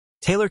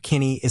Taylor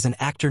Kinney is an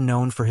actor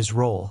known for his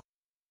role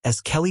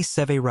as Kelly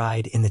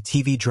Severide in the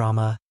TV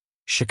drama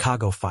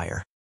Chicago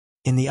Fire.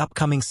 In the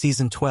upcoming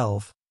Season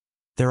 12,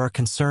 there are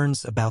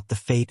concerns about the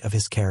fate of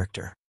his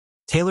character.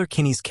 Taylor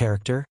Kinney's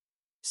character,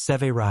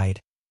 Severide,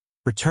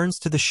 returns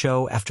to the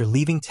show after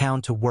leaving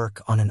town to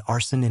work on an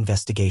arson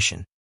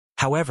investigation.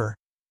 However,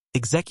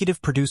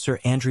 executive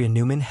producer Andrea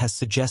Newman has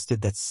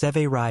suggested that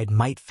Severide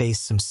might face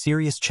some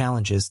serious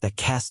challenges that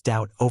cast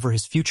doubt over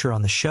his future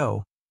on the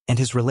show and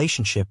his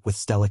relationship with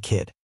Stella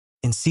Kidd.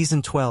 In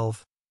Season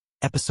 12,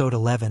 Episode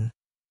 11,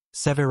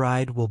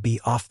 Severide will be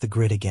off the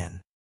grid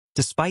again.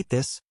 Despite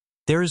this,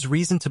 there is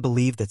reason to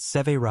believe that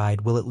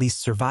Severide will at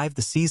least survive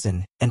the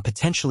season and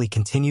potentially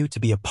continue to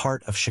be a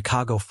part of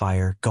Chicago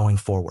Fire going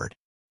forward.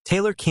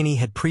 Taylor Kinney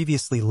had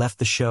previously left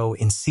the show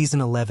in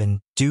Season 11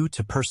 due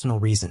to personal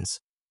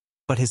reasons,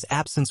 but his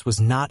absence was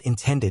not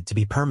intended to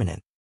be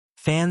permanent.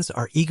 Fans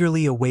are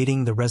eagerly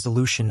awaiting the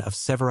resolution of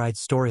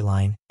Severide's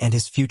storyline and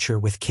his future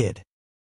with Kidd.